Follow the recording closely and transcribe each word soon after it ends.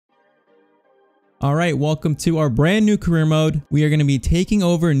All right, welcome to our brand new career mode. We are going to be taking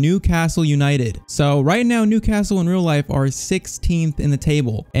over Newcastle United. So right now, Newcastle in real life are 16th in the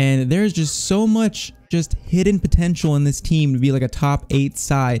table, and there's just so much hidden potential in this team to be like a top 8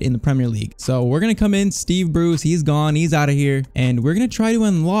 side in the Premier League. So we're going to come in, Steve Bruce, he's gone, he's out of here, and we're going to try to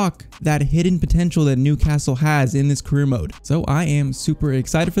unlock that hidden potential that Newcastle has in this career mode. So I am super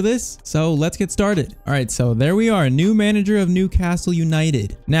excited for this. So let's get started. All right, so there we are, new manager of Newcastle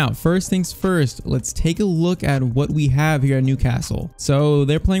United. Now, first things first, let's take a look at what we have here at Newcastle. So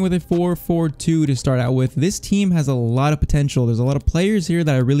they're playing with a 4-4-2 to start out with. This team has a lot of potential. There's a lot of players here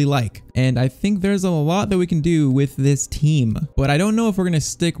that I really like, and I think there's a lot that we can do with this team, but I don't know if we're going to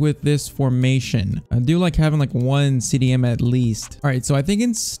stick with this formation. I do like having like one CDM at least. All right, so I think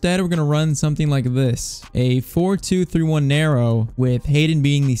instead we're going to run something like this, a 4-2-3-1 narrow with Hayden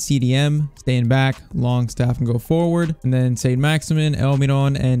being the CDM, staying back, Longstaff can go forward, and then Said Maximin,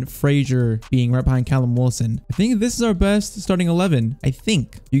 Elmiron, and Frazier being right behind Callum Wilson. I think this is our best starting 11. I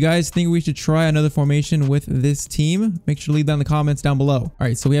think. You guys think we should try another formation with this team? Make sure to leave that in the comments down below. All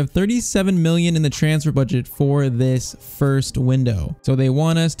right, so we have 37 million in the transfer budget for this first window. So they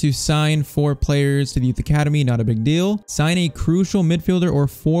want us to sign 4 players to the youth academy, not a big deal. Sign a crucial midfielder or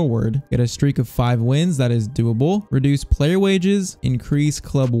forward, get a streak of 5 wins, that is doable. Reduce player wages, increase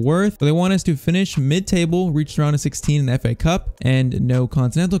club worth. So they want us to finish mid-table, reach the round of 16 in the FA Cup, and no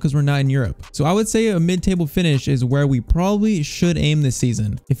continental because we're not in Europe. So I would say a mid-table finish is where we probably should aim this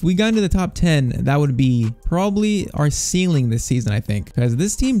season. If we got into the top 10, that would be probably our ceiling this season, I think, because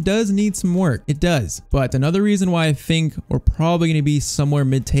this team does need some work. It does. But another reason why I think we're probably going to be somewhere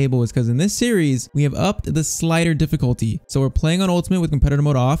mid-table is because in this series, we have upped the slider difficulty. So we're playing on Ultimate with competitor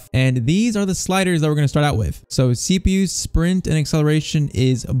mode off, and these are the sliders that we're going to start out with. So CPU sprint and acceleration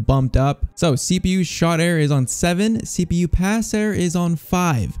is bumped up. So CPU shot error is on 7, CPU pass error is on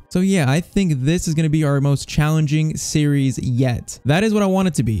 5. So yeah, I think this is going to be our most challenging series yet. That is what I want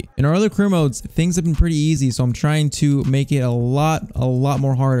it to be. In our other career modes, things have been pretty easy, so I'm trying to make it a lot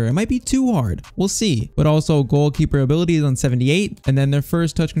more harder. It might be too hard. We'll see. But also goalkeeper ability is on 78, and then their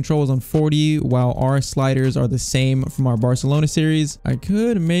first touch control is on 40, while our sliders are the same from our Barcelona series. I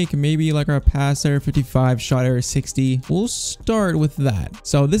could make maybe like our pass error 55, shot error 60. We'll start with that.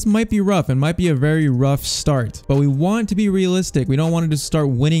 So this might be rough. It might be a very rough start, but we want to be realistic. We don't want to just start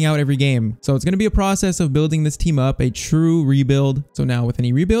winning out every game. So it's going to be a process of building this team up, a true rebuild. So now with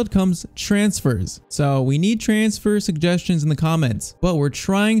any rebuild comes transfers. So we need transfer suggestions in the comments, but we're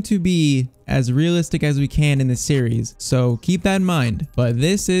trying to be as realistic as we can in this series, so keep that in mind. But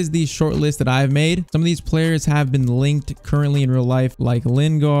this is the short list that I've made. Some of these players have been linked currently in real life, like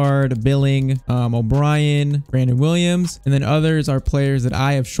Lingard, Billing, O'Brien, Brandon Williams, and then others are players that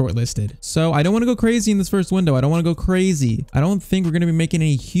I have shortlisted. So I don't want to go crazy in this first window. I don't want to go crazy. I don't think we're going to be making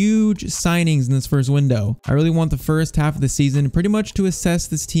any huge signings in this first window. I really want the first half of the season pretty much to assess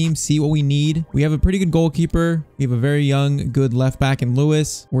this team, see what we need. We have a pretty good goalkeeper. We have a very young, good left back in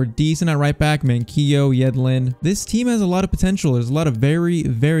Lewis. We're decent at right back, Manquillo, Yedlin. This team has a lot of potential. There's a lot of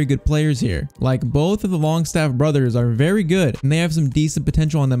very good players here. Like both of the Longstaff brothers are very good, and they have some decent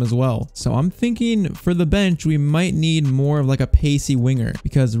potential on them as well. So I'm thinking for the bench, we might need more of like a pacey winger,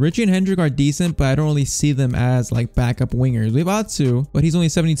 because Richie and Hendrick are decent, but I don't really see them as like backup wingers. We have Atsu, but he's only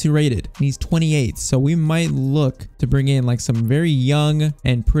 72 rated and he's 28. So we might look to bring in like some very young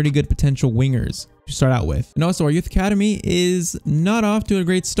and pretty good potential wingers to start out with. And also our youth academy is not off to a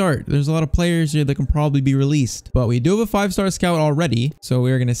great start. There's a lot of players here that can probably be released, but we do have a 5-star scout already, so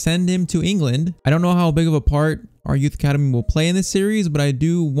we're going to send him to England. I don't know how big of a part our youth academy will play in this series, but I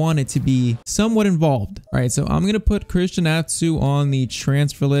do want it to be somewhat involved. All right, so I'm going to put Christian Atsu on the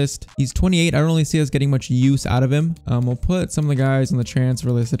transfer list. He's 28. I don't really see us getting much use out of him. We'll put some of the guys on the transfer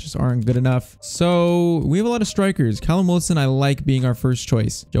list that just aren't good enough. So we have a lot of strikers. Callum Wilson, I like being our first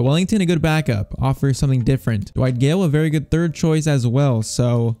choice. Joe Wellington, a good backup, offers something different. Dwight Gale, a very good third choice as well.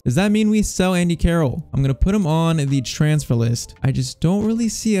 So does that mean we sell Andy Carroll? I'm going to put him on the transfer list. I just don't really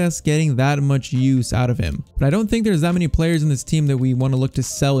see us getting that much use out of him, but I don't think there's that many players in this team that we want to look to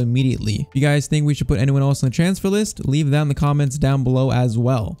sell immediately. If you guys think we should put anyone else on the transfer list, leave that in the comments down below as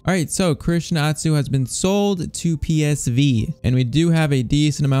well. All right, so Christian Atsu has been sold to PSV, and we do have a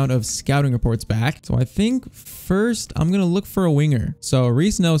decent amount of scouting reports back. So I think first I'm going to look for a winger. So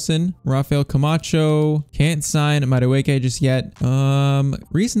Reece Nelson, Rafael Camacho, can't sign Madueke just yet.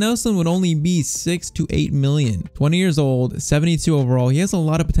 Reece Nelson would only be 6 to 8 million. 20 years old, 72 overall. He has a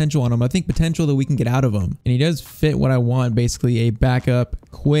lot of potential on him. I think potential that we can get out of him. And he does does fit what I want, basically a backup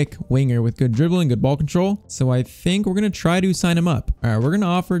quick winger with good dribbling, good ball control. So I think we're going to try to sign him up. All right, we're going to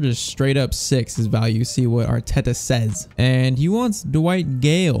offer just straight up 6 his value, see what Arteta says. And he wants Dwight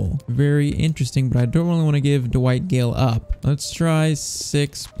Gale. Very interesting, but I don't really want to give Dwight Gale up. Let's try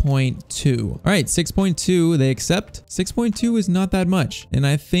 6.2. All right, 6.2, they accept. 6.2 is not that much, and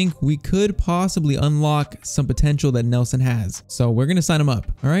I think we could possibly unlock some potential that Nelson has. So we're going to sign him up.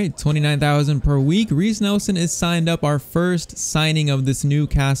 All right, 29,000 per week. Reece Nelson is signed up, our first signing of this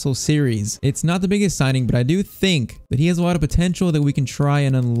Newcastle series. It's not the biggest signing, but I do think that he has a lot of potential that we can try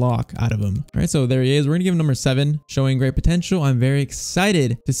and unlock out of him. All right, so there he is. We're going to give him number 7, showing great potential. I'm very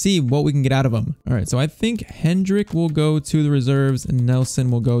excited to see what we can get out of him. All right, so I think Hendrick will go to the reserves and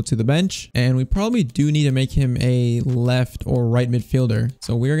Nelson will go to the bench. And we probably do need to make him a left or right midfielder.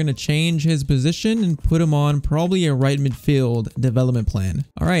 So we're going to change his position and put him on probably a right midfield development plan.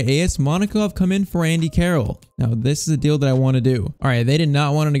 All right, AS Monaco have come in for Andy Carroll. Now, this is a deal that I want to do. All right, they did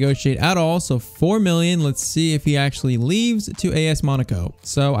not want to negotiate at all. So 4 million. Let's see if he actually leaves to AS Monaco.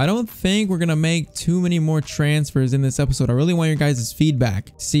 So I don't think we're going to make too many more transfers in this episode. I really want your guys'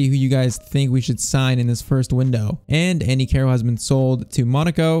 feedback. See who you guys think we should sign in this first window. And Andy Carroll has been sold to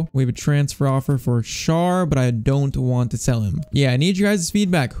Monaco. We have a transfer offer for Shar, but I don't want to sell him. Yeah, I need your guys'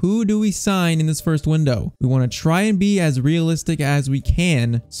 feedback. Who do we sign in this first window? We want to try and be as realistic as we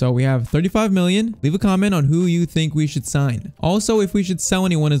can. So we have 35 million. Leave a comment on who you think we should sign. Also, if we should sell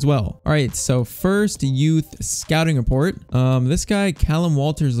anyone as well. All right, so first youth scouting report. This guy, Callum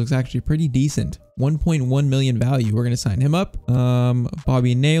Walters, looks actually pretty decent. 1.1 million value. We're going to sign him up.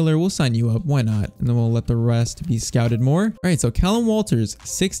 Bobby Naylor, we'll sign you up. Why not? And then we'll let the rest be scouted more. All right, so Callum Walters,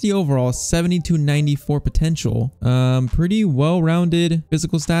 60 overall, 72-94 potential. Pretty well-rounded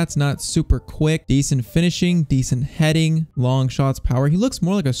physical stats, not super quick. Decent finishing, decent heading, long shots, power. He looks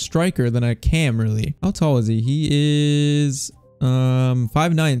more like a striker than a cam, really. How tall is he? He is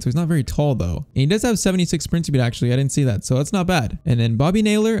 5'9", so he's not very tall though. And he does have 76 sprint speed actually. I didn't see that, so that's not bad. And then Bobby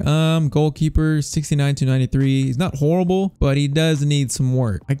Naylor, goalkeeper, 69-93. He's not horrible, but he does need some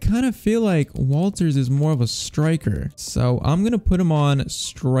work. I kind of feel like Walters is more of a striker, so I'm gonna put him on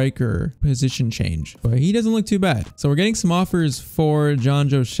striker position change, but he doesn't look too bad. So we're getting some offers for John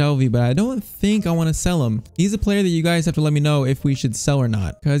Joe Shelvey, but I don't think I want to sell him. He's a player that you guys have to let me know if we should sell or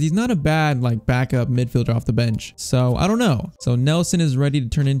not, because he's not a bad like backup midfielder off the bench. So I don't know. So Nelson is ready to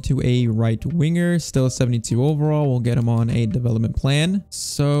turn into a right winger, still 72 overall. We'll get him on a development plan.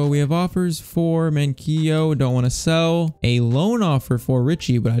 So we have offers for Manquillo, don't want to sell. A loan offer for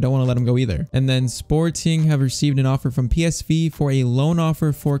Richie, but I don't want to let him go either. And then Sporting have received an offer from PSV for a loan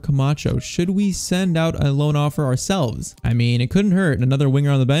offer for Camacho. Should we send out a loan offer ourselves? I mean, it couldn't hurt. Another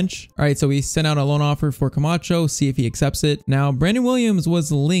winger on the bench. All right, so we sent out a loan offer for Camacho, see if he accepts it. Now, Brandon Williams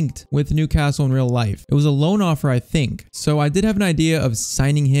was linked with Newcastle in real life. It was a loan offer, I think. So I did have an idea of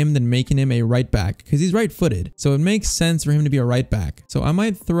signing him, then making him a right back because he's right-footed. So it makes sense for him to be a right back. So I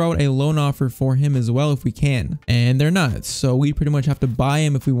might throw out a loan offer for him as well if we can. And they're not. So we pretty much have to buy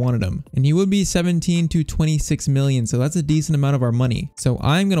him if we wanted him. And he would be 17 to 26 million. So that's a decent amount of our money. So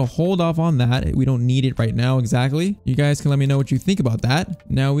I'm going to hold off on that. We don't need it right now exactly. You guys can let me know what you think about that.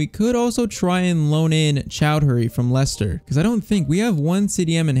 Now we could also try and loan in Chowdhury from Leicester because I don't think we have one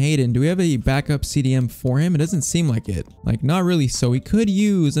CDM in Hayden. Do we have a backup CDM for him? It doesn't seem like it. Like not really. So we could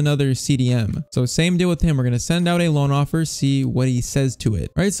use another CDM. So same deal with him. We're going to send out a loan offer, see what he says to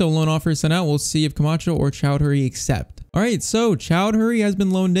it. All right, so loan offer sent out. We'll see if Camacho or Chowdhury accept. All right, so Chowdhury has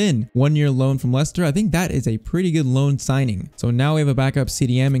been loaned in. 1-year loan from Leicester. I think that is a pretty good loan signing. So now we have a backup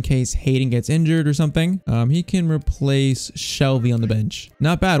CDM in case Hayden gets injured or something. He can replace Shelvey on the bench.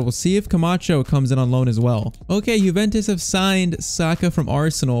 Not bad. We'll see if Camacho comes in on loan as well. Okay, Juventus have signed Saka from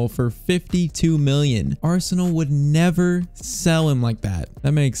Arsenal for 52 million. Arsenal would never sell him like that.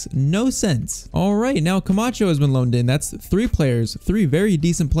 That makes no sense. All right, now Camacho has been loaned in. That's 3 players, 3 very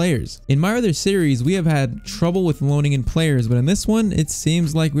decent players. In my other series, we have had trouble with loaning in players, but in this one it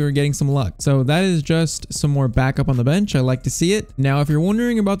seems like we were getting some luck. So that is just some more backup on the bench. I like to see it. Now if you're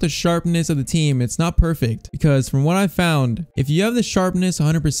wondering about the sharpness of the team, it's not perfect because from what I found, if you have the sharpness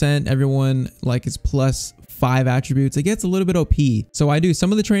 100%, everyone like is plus 5 attributes, it gets a little bit OP. So I do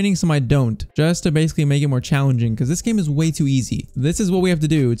some of the training, some I don't, just to basically make it more challenging because this game is way too easy. This is what we have to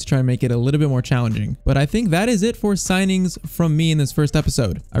do to try and make it a little bit more challenging. But I think that is it for signings from me in this first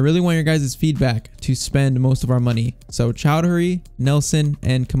episode. I really want your guys' feedback to spend most of our money. So Chowdhury, Nelson,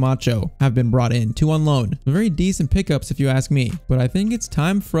 and Camacho have been brought in, 2 on loan. Very decent pickups if you ask me. But I think it's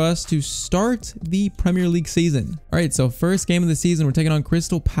time for us to start the Premier League season. All right, so first game of the season, we're taking on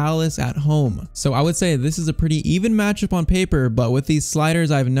Crystal Palace at home. So I would say this is a pretty even matchup on paper, but with these sliders,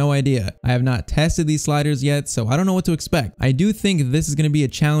 I have no idea. I have not tested these sliders yet, so I don't know what to expect. I do think this is going to be a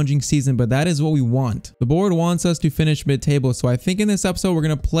challenging season, but that is what we want. The board wants us to finish mid-table, so I think in this episode, we're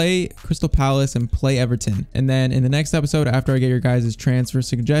going to play Crystal Palace and play Everton. And then in the next episode, after I get your guys' transfer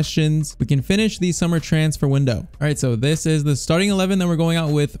suggestions, we can finish the summer transfer window. All right, so this is the starting 11 that we're going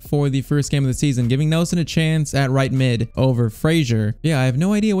out with for the first game of the season, giving Nelson a chance at right mid over Frazier. Yeah, I have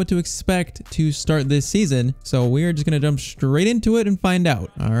no idea what to expect to start this season, so we are just going to jump straight into it and find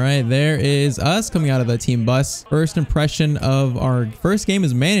out. All right, there is us coming out of the team bus. First impression of our first game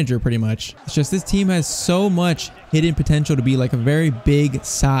as manager, pretty much. It's just this team has so much hidden potential to be like a very big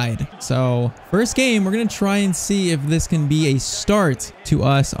side. So first game, we're going to try and see if this can be a start to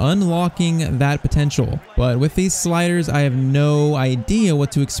us unlocking that potential. But with these sliders, I have no idea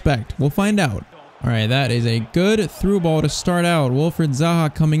what to expect. We'll find out. All right, that is a good through ball to start out. Wilfried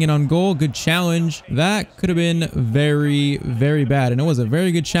Zaha coming in on goal. Good challenge. That could have been very, very bad. And it was a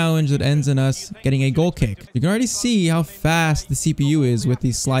very good challenge that ends in us getting a goal kick. You can already see how fast the CPU is with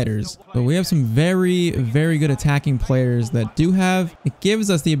these sliders. But we have some very, very good attacking players that do have. It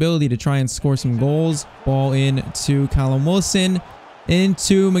gives us the ability to try and score some goals. Ball in to Callum Wilson.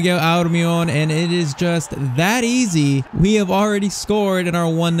 Into Miguel Almiron, and it is just that easy. We have already scored and are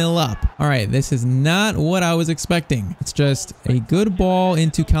 1-0 up. All right, this is not what I was expecting. It's just a good ball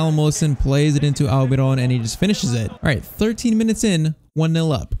into Callum Wilson, plays it into Almiron, and he just finishes it. All right, 13 minutes in,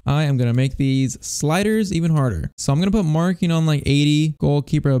 1-0 up. I am going to make these sliders even harder. So I'm going to put marking on like 80,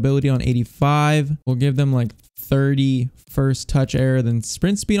 goalkeeper ability on 85. We'll give them like 30 first touch error, then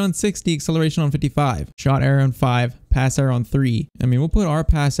sprint speed on 60, acceleration on 55, shot error on 5, pass error on 3. I mean, we'll put our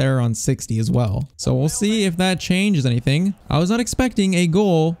pass error on 60 as well. So we'll see if that changes anything. I was not expecting a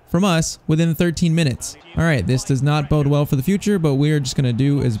goal from us within 13 minutes. All right, this does not bode well for the future, but we are just going to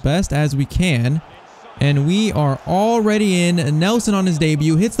do as best as we can. And we are already in. Nelson on his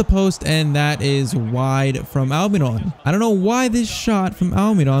debut hits the post, and that is wide from Almiron. I don't know why this shot from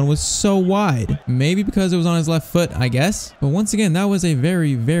Almiron was so wide. Maybe because it was on his left foot, I guess. But once again, that was a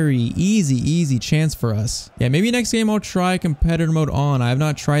very, very easy chance for us. Yeah, maybe next game I'll try competitor mode on. I have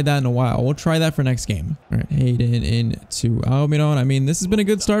not tried that in a while. We'll try that for next game. All right, Hayden into Almiron. I mean, this has been a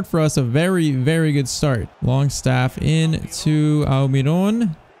good start for us. A very, very good start. Longstaff into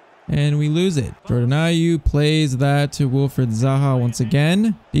Almiron. And we lose it. Jordan Ayew plays that to Wilfried Zaha once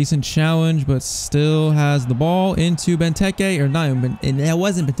again. Decent challenge, but still has the ball into Benteke. Or not, it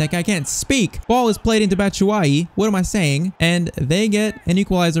wasn't Benteke. I can't speak. Ball is played into Batshuayi. What am I saying? And they get an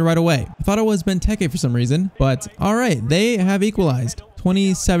equalizer right away. I thought it was Benteke for some reason. But all right, they have equalized.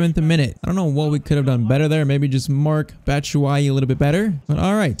 27th minute. I don't know what we could have done better there. Maybe just mark Batshuayi a little bit better. But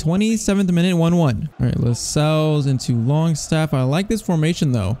all right, 27th minute, 1-1. All right, Lascelles into Longstaff. I like this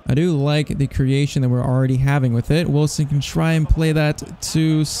formation though. I do like the creation that we're already having with it. Wilson can try and play that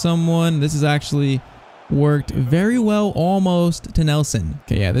to someone. This is actually worked very well almost to Nelson.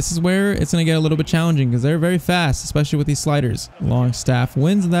 Okay, yeah, this is where it's going to get a little bit challenging because they're very fast, especially with these sliders. Longstaff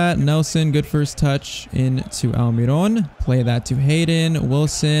wins that. Nelson, good first touch into Almiron. Play that to Hayden.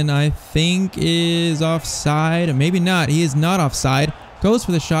 Wilson, I think, is offside. Maybe not. He is not offside. Goes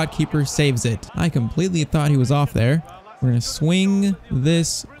for the shot. Keeper saves it. I completely thought he was off there. We're going to swing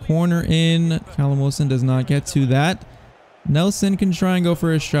this corner in. Callum Wilson does not get to that. Nelson can try and go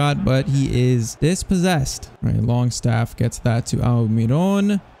for a shot, but he is dispossessed. All right, Longstaff gets that to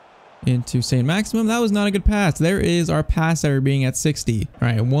Almiron. Into St. Maximum. That was not a good pass. There is our pass error being at 60. All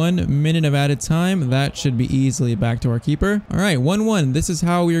right, 1 minute of added time. That should be easily back to our keeper. All right, 1-1. This is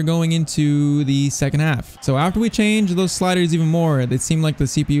how we are going into the second half. So after we change those sliders even more, it seemed like the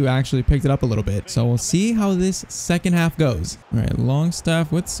CPU actually picked it up a little bit. So we'll see how this second half goes. All right,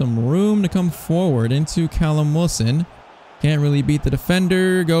 Longstaff with some room to come forward into Callum Wilson. Can't really beat the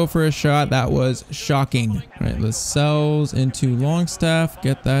defender. Go for a shot. That was shocking. All right, Lascelles into Longstaff.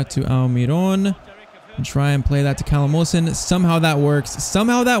 Get that to Almiron. And try and play that to Callum Wilson. Somehow that works.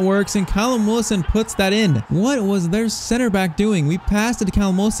 Somehow that works. And Callum Wilson puts that in. What was their center back doing? We passed it to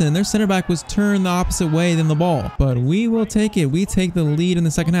Callum Wilson and their center back was turned the opposite way than the ball. But we will take it. We take the lead in the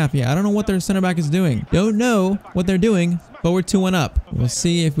second half. Yeah, I don't know what their center back is doing. Don't know what they're doing. But we're 2-1 up. We'll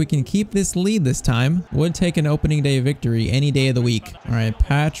see if we can keep this lead this time. Would take an opening day victory any day of the week. All right,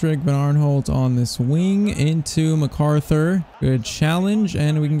 Patrick Van Arnholt on this wing into MacArthur. Good challenge,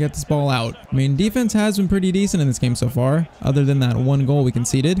 and we can get this ball out. I mean, defense has been pretty decent in this game so far, other than that one goal we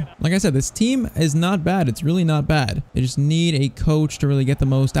conceded. Like I said, this team is not bad. It's really not bad. They just need a coach to really get the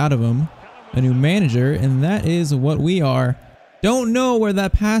most out of them. A new manager, and that is what we are. Don't know where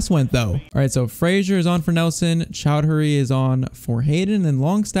that pass went though. All right, so Frazier is on for Nelson. Chowdhury is on for Hayden. And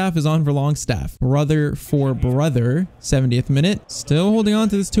Longstaff is on for Longstaff. Brother for brother. 70th minute. Still holding on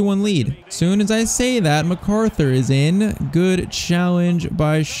to this 2-1 lead. Soon as I say that, MacArthur is in. Good challenge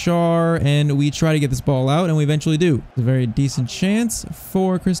by Shar. And we try to get this ball out, and we eventually do. It's a very decent chance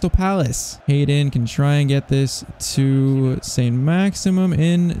for Crystal Palace. Hayden can try and get this to St. Maximum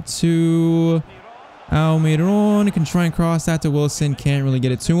into Almiron. Can try and cross that to Wilson. Can't really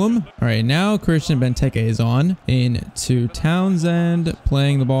get it to him. All right, now Christian Benteke is on into Townsend,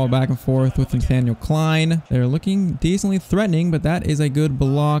 playing the ball back and forth with Nathaniel Klein. They're looking decently threatening, but that is a good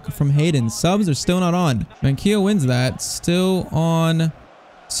block from Hayden. Subs are still not on. Manquillo wins that. Still on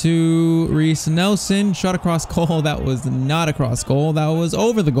to Reese Nelson. Shot across goal. That was not across goal. That was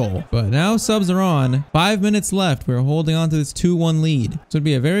over the goal. But now subs are on. 5 minutes left. We're holding on to this 2-1 lead. So it'd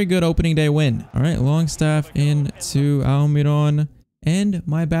be a very good opening day win. All right, Longstaff into Almiron. And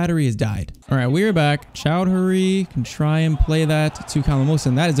my battery has died. All right, we are back. Chowdhury can try and play that to Callum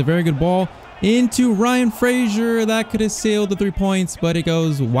Wilson. That is a very good ball. Into Ryan Frazier. That could have sailed the 3 points, but it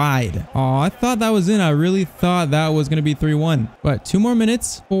goes wide. Oh, I thought that was in. I really thought that was going to be 3-1. But 2 more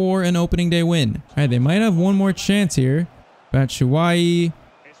minutes for an opening day win. All right, they might have one more chance here. Batshuayi.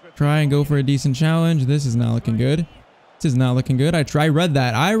 Try and go for a decent challenge. This is not looking good. This is not looking good. I read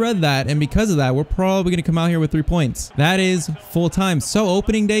that. And because of that, we're probably going to come out here with 3 points. That is full time. So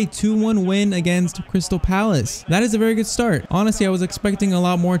opening day, 2-1 win against Crystal Palace. That is a very good start. Honestly, I was expecting a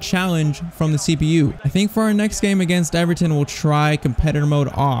lot more challenge from the CPU. I think for our next game against Everton, we'll try competitor mode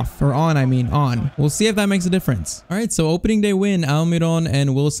off. Or on, I mean on. We'll see if that makes a difference. All right, so opening day win, Almiron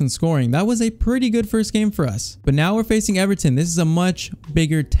and Wilson scoring. That was a pretty good first game for us. But now we're facing Everton. This is a much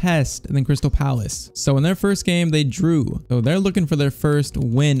bigger test than Crystal Palace. So in their first game, they drew. So they're looking for their first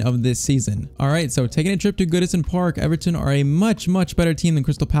win of this season. All right, so taking a trip to Goodison Park, Everton are a much better team than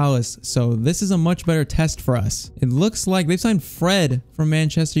Crystal Palace. So this is a much better test for us. It looks like they've signed Fred from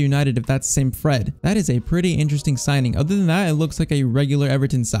Manchester United, if that's the same Fred. That is a pretty interesting signing. Other than that, it looks like a regular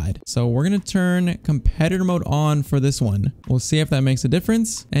Everton side. So we're going to turn competitor mode on for this one. We'll see if that makes a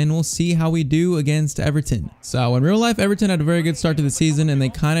difference, and we'll see how we do against Everton. So in real life, Everton had a very good start to the season, and they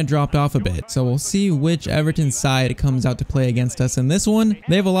kind of dropped off a bit. So we'll see which Everton side comes out to play against us. In this one,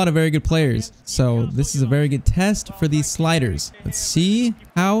 they have a lot of very good players, so this is a very good test for these sliders. Let's see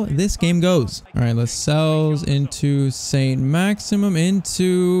how this game goes. All right, Lascelles into St. Maximum,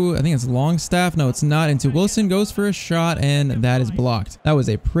 into, I think it's Longstaff. No, it's not. Into Wilson, goes for a shot, and that is blocked. That was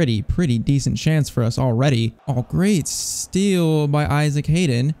a pretty decent chance for us already. Oh, great steal by Isaac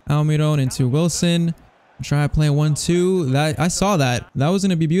Hayden. Almiron into Wilson. Try to play a 1-2. That I saw that. That was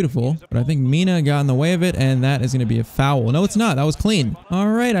going to be beautiful, but I think Mina got in the way of it, and that is going to be a foul. No, it's not. That was clean. All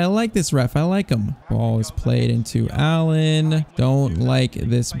right, I like this ref. I like him. Ball is played into Allen. Don't like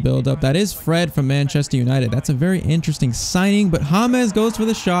this build-up. That is Fred from Manchester United. That's a very interesting signing, but James goes for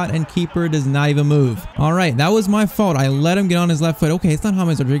the shot, and keeper does not even move. All right, that was my fault. I let him get on his left foot. Okay, it's not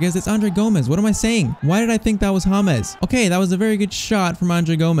James Rodriguez. It's Andre Gomez. What am I saying? Why did I think that was James? Okay, that was a very good shot from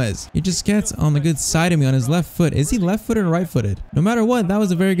Andre Gomez. He just gets on the good side of me on his left foot. Is he left-footed or right-footed? No matter what, that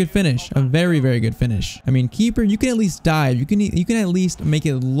was a very good finish. A very good finish. I mean, keeper, you can at least dive. You can at least make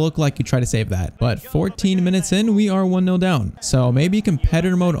it look like you try to save that. But 14 minutes in, we are 1-0 down. So maybe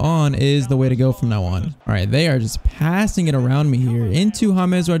competitor mode on is the way to go from now on. All right, they are just passing it around me here. Into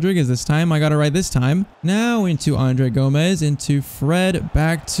James Rodriguez this time. I got it right this time. Now into Andre Gomez. Into Fred.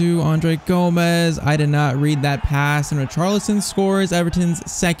 Back to Andre Gomez. I did not read that pass. And Richarlison scores Everton's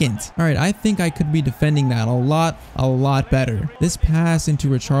second. All right, I think I could be defending that a lot better. This pass into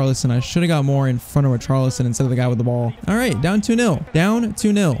Richarlison, I should have got more in front of Richarlison instead of the guy with the ball. All right, down 2-0. Down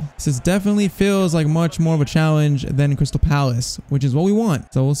 2-0. This definitely feels like much more of a challenge than Crystal Palace, which is what we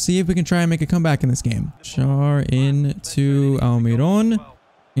want. So we'll see if we can try and make a comeback in this game. Char into Almiron.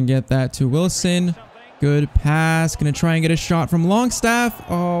 Can get that to Wilson. Good pass. Gonna try and get a shot from Longstaff.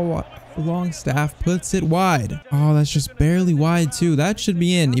 Oh, Longstaff puts it wide. Oh, that's just barely wide too. That should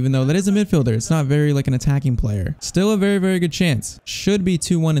be in, even though that is a midfielder. It's not very like an attacking player. Still a very good chance. Should be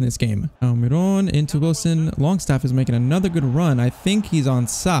 2-1 in this game. Almiron into Wilson. Longstaff is making another good run. I think he's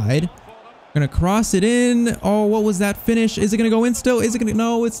onside. Gonna cross it in. Oh, what was that finish? Is it gonna go in still? Is it gonna?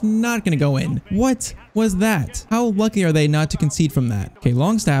 No, it's not gonna go in. What was that? How lucky are they not to concede from that? Okay,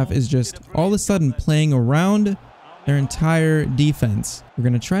 Longstaff is just all of a sudden playing around their entire defense. We're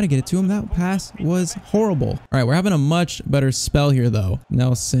going to try to get it to him. That pass was horrible. All right, we're having a much better spell here, though.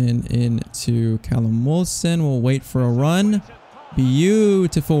 Nelson into Callum Wilson. We'll wait for a run.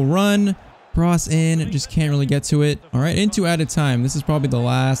 Beautiful run. Cross in, just can't really get to it. All right, into added time. This is probably the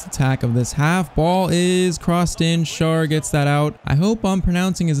last attack of this half. Ball is crossed in. Shar gets that out. I hope I'm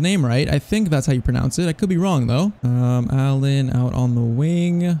pronouncing his name right. I think that's how you pronounce it. I could be wrong though. Allen out on the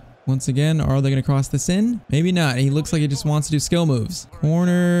wing. Once again, are they going to cross this in? Maybe not. He looks like he just wants to do skill moves.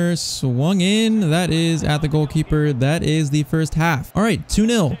 Corner swung in. That is at the goalkeeper. That is the first half. All right,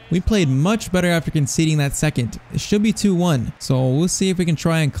 2-0. We played much better after conceding that second. It should be 2-1. So we'll see if we can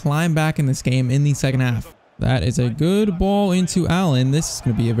try and climb back in this game in the second half. That is a good ball into Allen. This is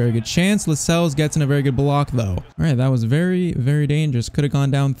going to be a very good chance. Lascelles gets in a very good block though. All right, that was very, very dangerous. Could have gone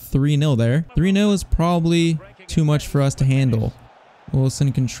down 3-0 there. 3-0 is probably too much for us to handle.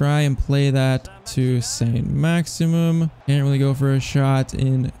 Wilson can try and play that to St. Maximum. Can't really go for a shot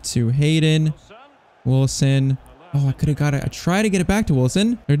into Hayden. Wilson. Oh, I could have got it. I tried to get it back to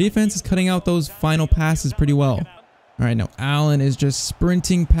Wilson. Their defense is cutting out those final passes pretty well. All right, now Allen is just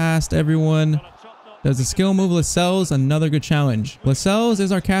sprinting past everyone. Does a skill move. Lascelles, another good challenge. Lascelles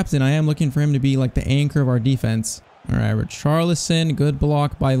is our captain. I am looking for him to be like the anchor of our defense. All right, Richarlison, good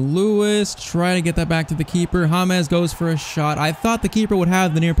block by Lewis. Try to get that back to the keeper. James goes for a shot. I thought the keeper would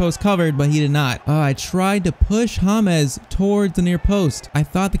have the near post covered, but he did not. I tried to push James towards the near post. I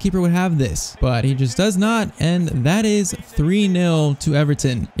thought the keeper would have this, but he just does not, and that is 3-0 to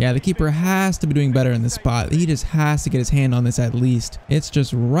Everton. Yeah, the keeper has to be doing better in this spot. He just has to get his hand on this at least. It's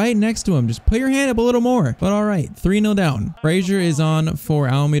just right next to him. Just put your hand up a little more. But all right, 3-0 down. Frazier is on for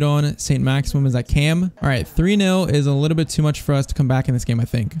Almiron. St. Maximum is at Cam. All right, 3-0 is a little bit too much for us to come back in this game, I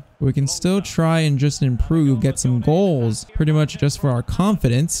think. But we can still try and just improve, get some goals, pretty much just for our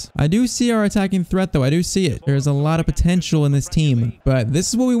confidence. I do see our attacking threat though. I do see it. There's a lot of potential in this team, but this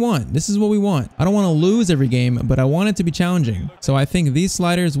is what we want. This is what we want. I don't want to lose every game, but I want it to be challenging. So I think these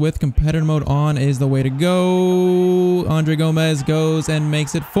sliders with competitor mode on is the way to go. Andre Gomez goes and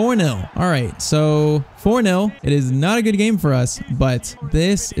makes it 4-0. All right, so 4-0. It is not a good game for us, but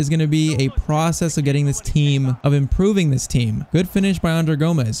this is going to be a process of getting this team, of improving this team. Good finish by Andre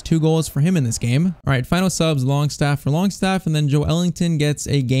Gomez. 2 goals for him in this game. All right, final subs, Longstaff for Longstaff, and then Joe Ellington gets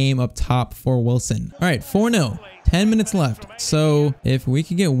a game up top for Wilson. All right, 4-0. 10 minutes left. So if we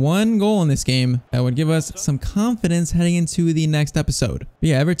could get 1 goal in this game, that would give us some confidence heading into the next episode. But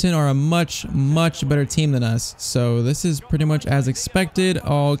yeah, Everton are a much better team than us. So this is pretty much as expected.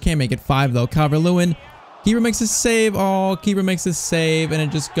 Oh, can't make it 5 though. Calvert-Lewin. Keeper makes a save. Oh, keeper makes a save, and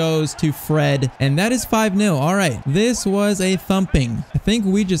it just goes to Fred. And that is 5-0. All right. This was a thumping. I think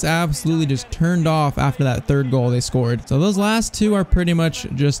we just absolutely just turned off after that 3rd goal they scored. So those last 2 are pretty much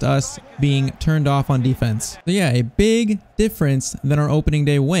just us being turned off on defense. So yeah, a big difference than our opening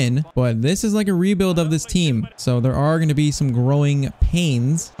day win, but this is like a rebuild of this team. So there are going to be some growing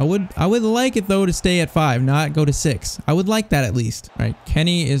pains. I would like it though to stay at 5, not go to 6. I would like that at least. All right.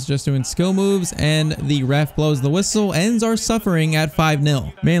 Kenny is just doing skill moves, and the ref blows the whistle, ends our suffering at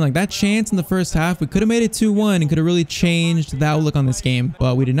 5-0. Man, like that chance in the first half, we could have made it 2-1 and could have really changed the outlook on this game,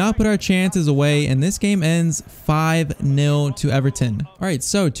 but we did not put our chances away, and this game ends 5-0 to Everton. All right,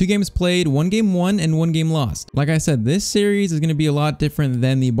 so 2 games played, 1 game won and 1 game lost. Like I said, this series is going to be a lot different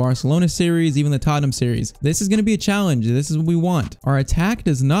than the Barcelona series, even the Tottenham series. This is going to be a challenge. This is what we want. Our attack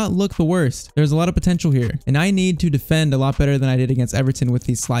does not look the worst. There's a lot of potential here, and I need to defend a lot better than I did against Everton with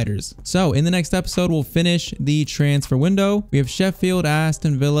these sliders. So in the next episode, we'll finish the transfer window. We have Sheffield,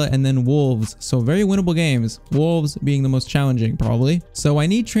 Aston Villa, and then Wolves. So very winnable games. Wolves being the most challenging, probably. So I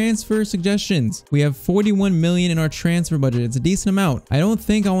need transfer suggestions. We have 41 million in our transfer budget. It's a decent amount. I don't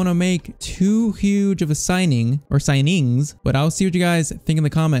think I want to make too huge of a signing or signings, but I'll see what you guys think in the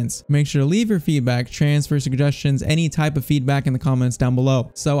comments. Make sure to leave your feedback, transfer suggestions, any type of feedback in the comments down below.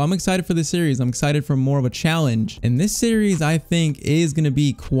 So I'm excited for this series. I'm excited for more of a challenge. And this series, I think, is going to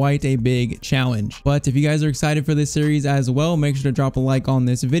be quite a big challenge. But if you guys are excited for this series as well, make sure to drop a like on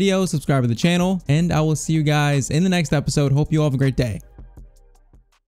this video, subscribe to the channel, and I will see you guys in the next episode. Hope you all have a great day.